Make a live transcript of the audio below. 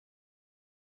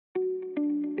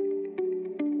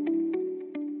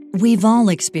We've all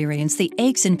experienced the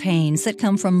aches and pains that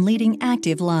come from leading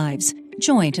active lives.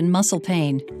 Joint and muscle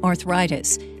pain,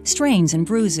 arthritis, strains and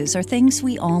bruises are things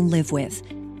we all live with.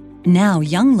 Now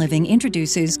Young Living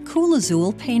introduces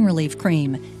Azul Pain Relief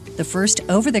Cream, the first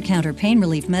over-the-counter pain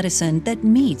relief medicine that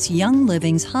meets Young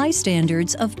Living's high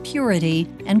standards of purity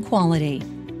and quality.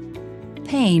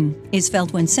 Pain is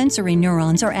felt when sensory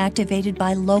neurons are activated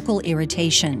by local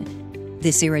irritation.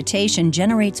 This irritation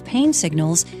generates pain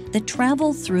signals that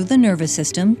travel through the nervous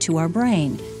system to our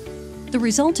brain. The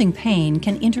resulting pain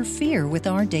can interfere with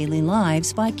our daily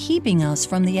lives by keeping us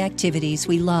from the activities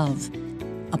we love.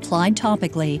 Applied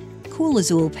topically,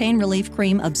 Azul Pain Relief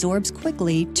Cream absorbs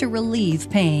quickly to relieve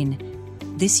pain.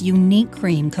 This unique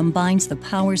cream combines the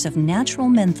powers of natural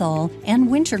menthol and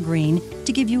wintergreen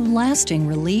to give you lasting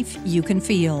relief you can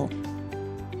feel.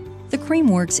 The cream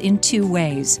works in two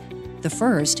ways. The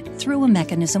first, through a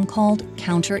mechanism called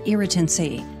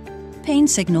counter-irritancy. Pain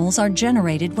signals are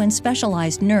generated when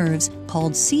specialized nerves,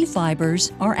 called C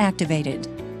fibers, are activated.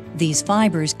 These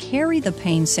fibers carry the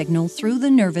pain signal through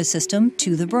the nervous system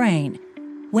to the brain.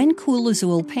 When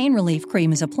Azul Pain Relief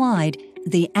Cream is applied,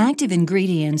 the active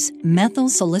ingredients, methyl,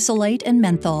 salicylate, and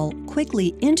menthol,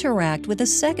 quickly interact with a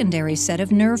secondary set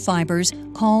of nerve fibers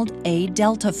called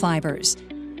A-delta fibers.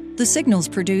 The signals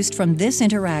produced from this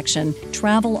interaction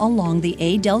travel along the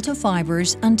A-delta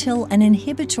fibers until an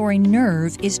inhibitory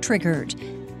nerve is triggered.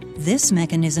 This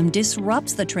mechanism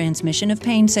disrupts the transmission of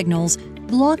pain signals,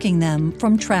 blocking them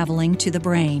from traveling to the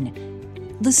brain.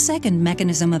 The second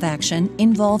mechanism of action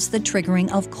involves the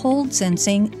triggering of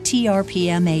cold-sensing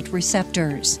TRPM8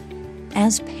 receptors.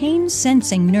 As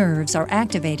pain-sensing nerves are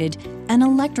activated, an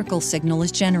electrical signal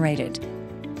is generated.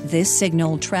 This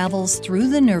signal travels through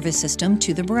the nervous system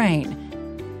to the brain.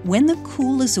 When the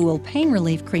Azul Pain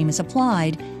Relief Cream is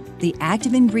applied, the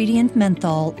active ingredient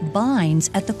menthol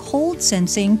binds at the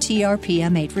cold-sensing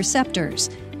TRPM8 receptors.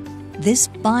 This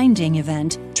binding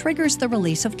event triggers the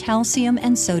release of calcium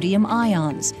and sodium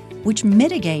ions, which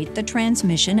mitigate the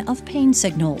transmission of pain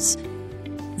signals.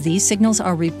 These signals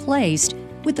are replaced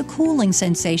with the cooling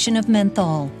sensation of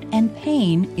menthol, and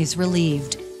pain is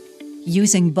relieved.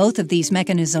 Using both of these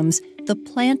mechanisms, the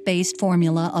plant-based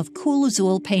formula of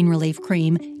Azul Pain Relief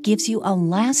Cream gives you a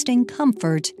lasting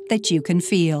comfort that you can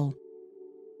feel.